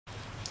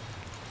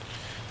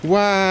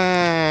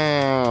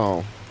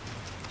Wow.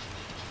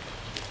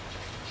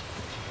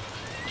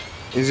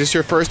 Is this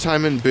your first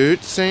time in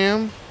boots,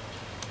 Sam?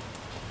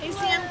 Hey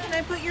Sam, can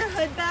I put your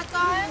hood back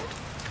on?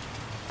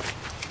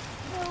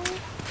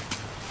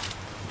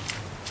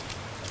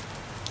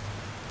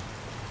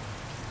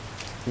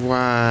 Wow.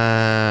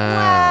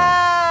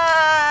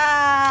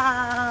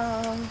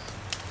 Wow.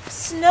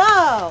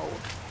 Snow.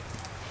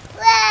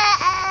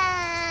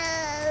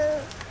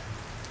 Wow.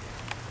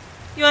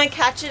 You want to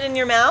catch it in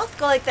your mouth?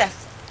 Go like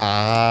this.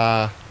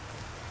 Ah.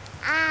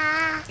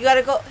 You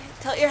gotta go,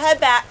 tilt your head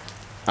back.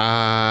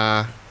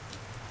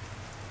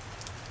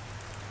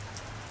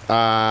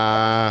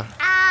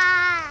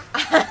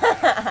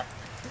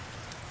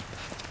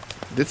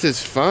 This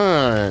is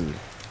fun.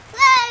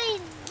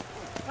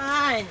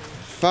 Fun.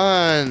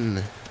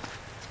 Fun.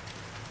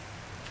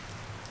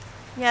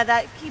 Yeah,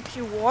 that keeps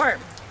you warm.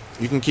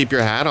 You can keep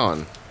your hat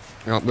on.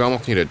 We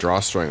almost need a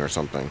drawstring or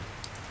something.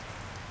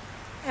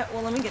 Yeah,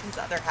 well, let me get his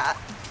other hat.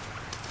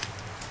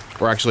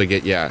 Or actually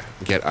get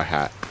a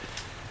hat.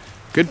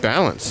 Good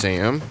balance,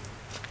 Sam.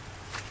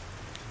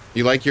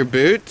 You like your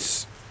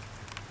boots?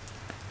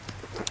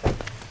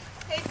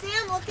 Hey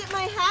Sam, look at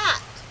my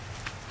hat.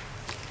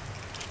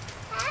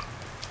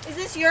 Is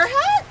this your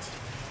hat?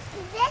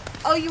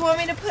 Oh, you want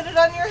me to put it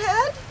on your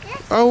head?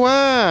 Oh,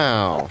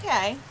 wow.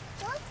 Okay.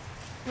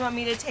 You want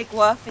me to take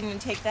Woof and you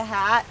take the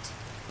hat?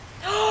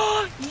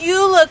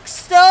 You look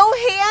so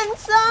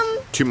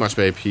handsome. Too much,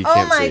 babe. He Oh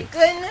can't my see.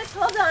 goodness,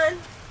 hold on.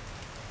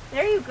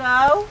 There you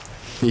go.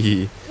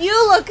 You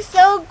look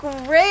so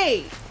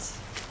great.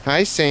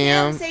 Hi,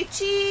 Sam. Sam, say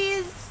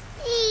cheese.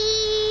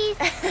 Cheese.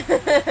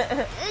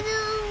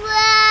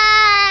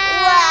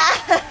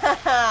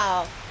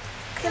 Wow.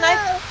 Can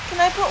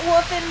I put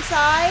Woof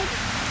inside?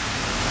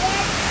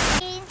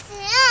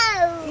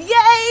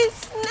 Yay,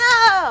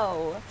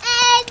 snow!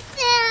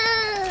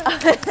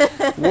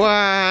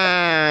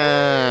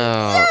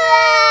 Wow.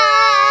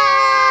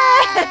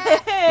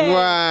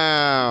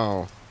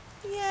 Wow.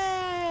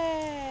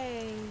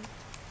 Yay!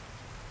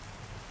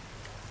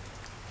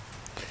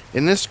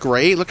 Isn't this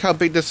great? Look how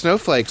big the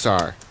snowflakes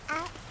are.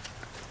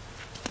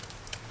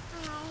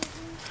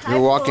 You're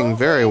walking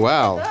very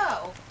well.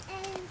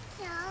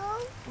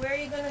 Where are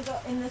you going to go?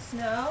 In the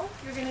snow?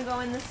 You're going to go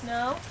in the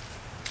snow?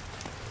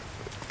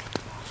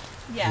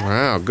 Yeah.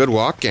 Wow, good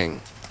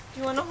walking. Do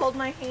you want to hold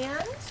my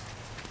hand?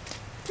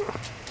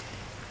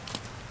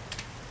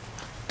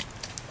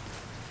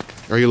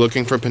 Are you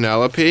looking for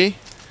Penelope?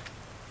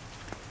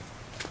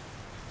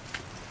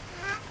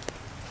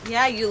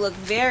 Yeah, you look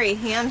very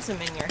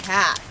handsome in your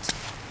hat.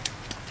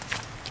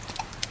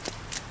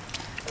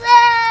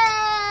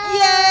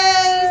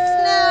 Yay,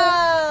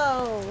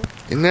 snow!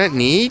 Isn't that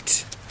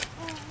neat?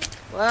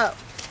 Whoa.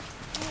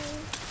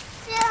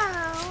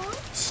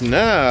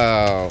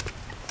 Snow.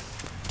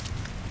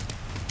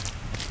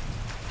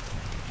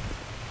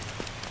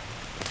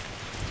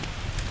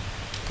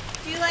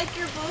 Do you like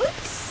your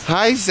boots?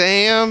 Hi,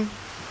 Sam.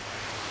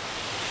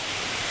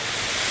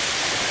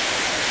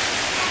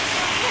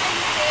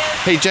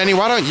 Hey, Jenny,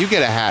 why don't you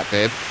get a hat,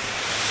 babe?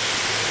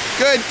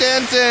 Good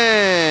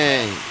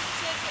dancing.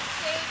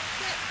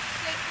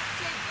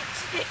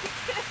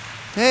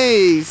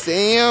 Hey,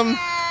 Sam.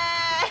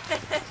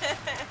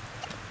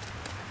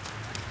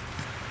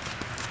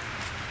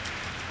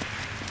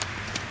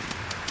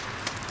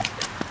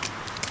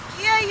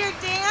 Yeah, you're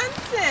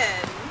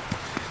dancing.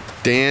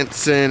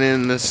 Dancing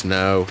in the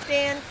snow.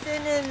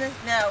 Dancing in the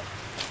snow.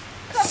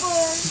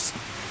 Kaboom.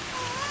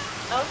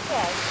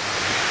 Okay.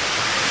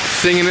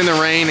 Singing in the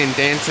rain and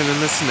dancing in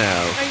the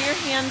snow. Are your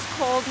hands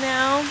cold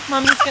now?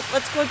 Mommy's gonna,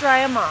 let's go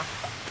dry them off.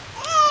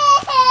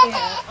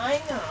 Yeah,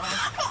 I know.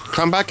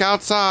 Come back Why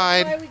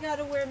outside. we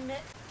gotta wear mitts?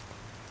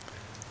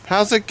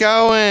 How's it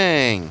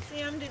going?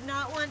 Sam did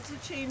not want to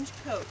change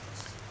coats.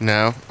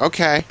 No?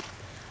 Okay.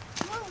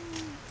 Would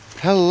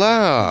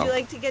Hello. you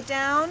like to get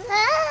down?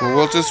 Well,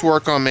 we'll just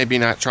work on maybe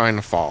not trying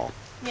to fall.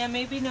 Yeah,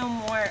 maybe no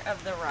more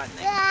of the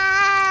running.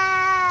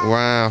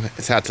 Wow,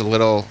 his hat's a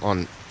little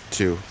on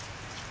too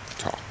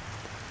tall.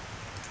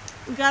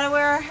 We gotta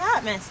wear our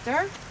hat,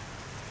 mister.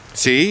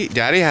 See,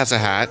 Daddy has a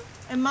hat.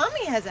 And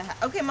Mommy has a hat.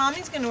 Okay,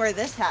 Mommy's gonna wear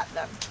this hat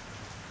then.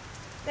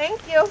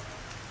 Thank you.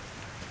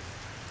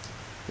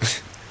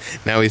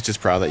 Now he's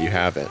just proud that you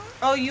have it.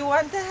 Oh, you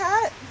want the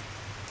hat?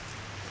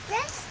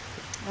 Yes.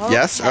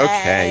 Yes?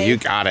 Okay, you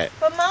got it.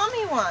 But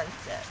Mommy wants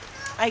it.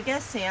 I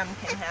guess Sam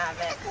can have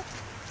it.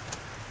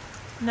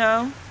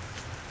 No?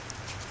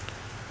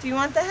 Do you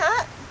want the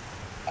hat?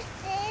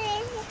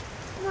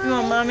 You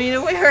want Mommy to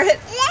wear it?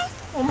 Yes.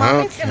 Well,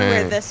 Mommy's gonna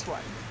wear Okay. this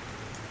one.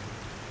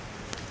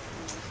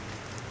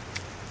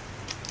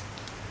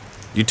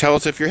 You tell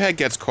us if your head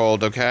gets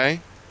cold,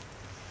 okay?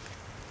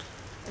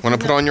 Want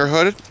to put on your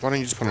hood? Why don't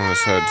you just put on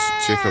his hood?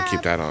 See if he'll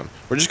keep that on.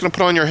 We're just going to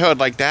put on your hood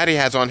like Daddy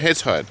has on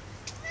his hood.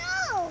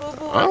 Boo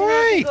Boo, All we're gonna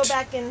have to right. go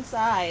back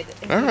inside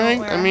if All you right, don't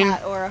wear I a mean-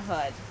 hat or a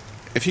hood.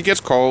 If he gets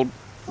cold,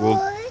 we'll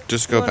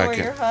just You go wanna back wear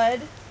in. your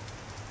hood?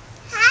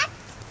 Hat.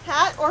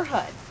 Hat or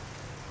hood?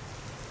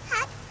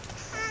 Hat.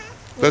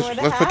 You wanna wear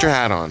the Let's put your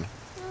hat? hat on.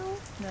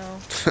 No.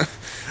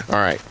 All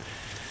right.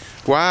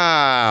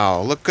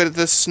 Wow, look at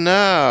the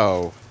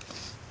snow.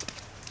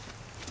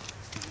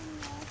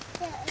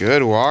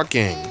 Good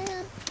walking.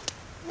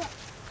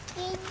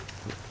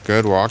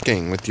 Good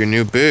walking with your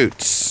new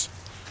boots.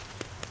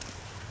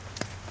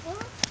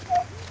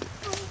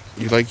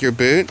 You like your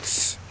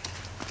boots?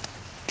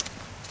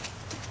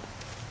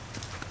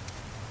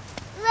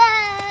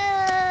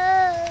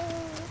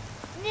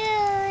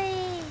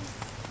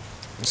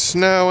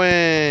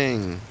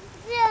 Snowing.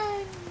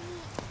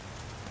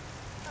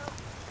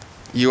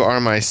 You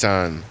are my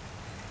son.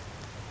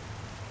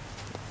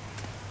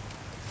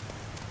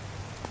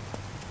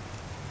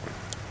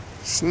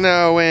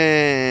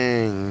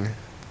 Snowing.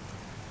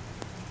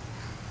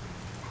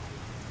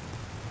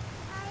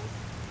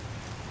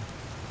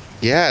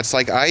 Yeah, it's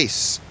like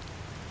ice.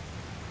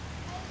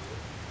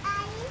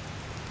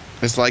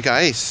 It's like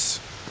ice.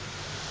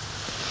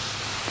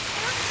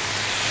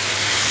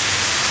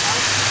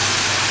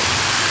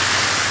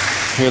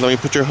 Here, let me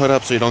put your hood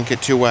up so you don't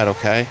get too wet,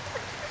 okay?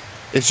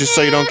 It's just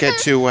so you don't get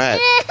too wet.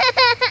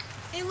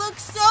 It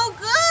looks so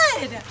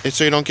good. It's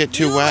so you don't get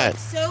too wet. Look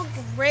so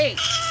great.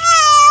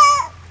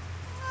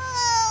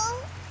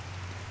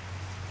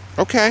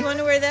 Okay. You want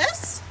to wear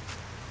this?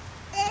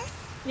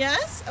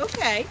 Yes?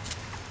 Okay.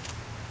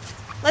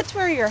 Let's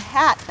wear your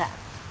hat then.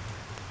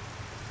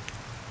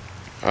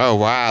 Oh,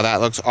 wow,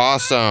 that looks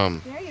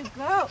awesome. There you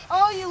go.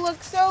 Oh, you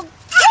look so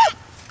good.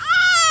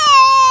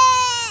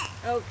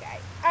 Okay.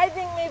 I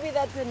think maybe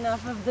that's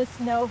enough of the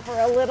snow for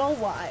a little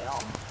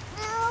while.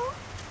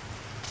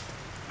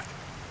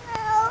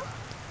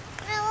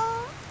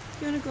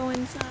 You want to go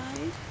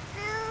inside?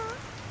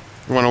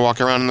 You want to walk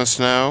around in the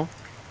snow?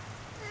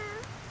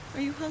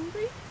 Are you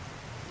hungry?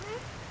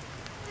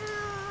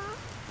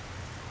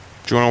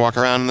 Do you want to walk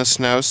around in the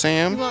snow, You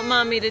Sam? want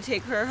Mommy to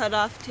take her hood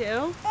off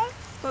too?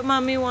 But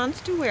Mommy wants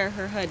to wear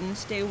her hood and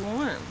stay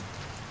warm.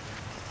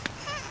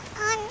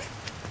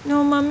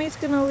 No, Mommy's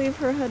going to leave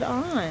her hood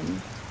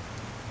on.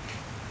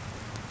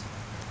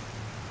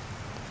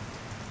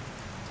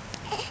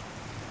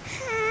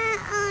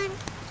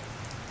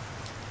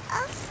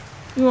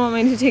 You want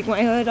me to take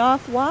my hood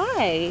off?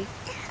 Why?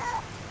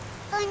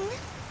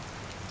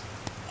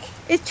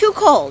 It's too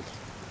cold.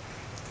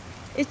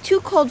 It's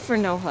too cold for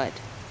no hood.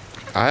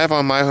 I have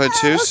on my hood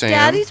too, Look, Sam.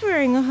 Daddy's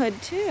wearing a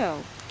hood too.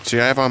 See,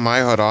 I have on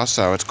my hood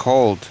also. It's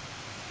cold.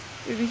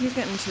 Maybe he's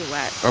getting too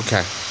wet.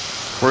 Okay.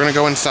 We're going to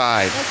go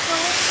inside. Let's go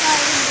inside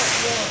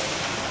and get warm.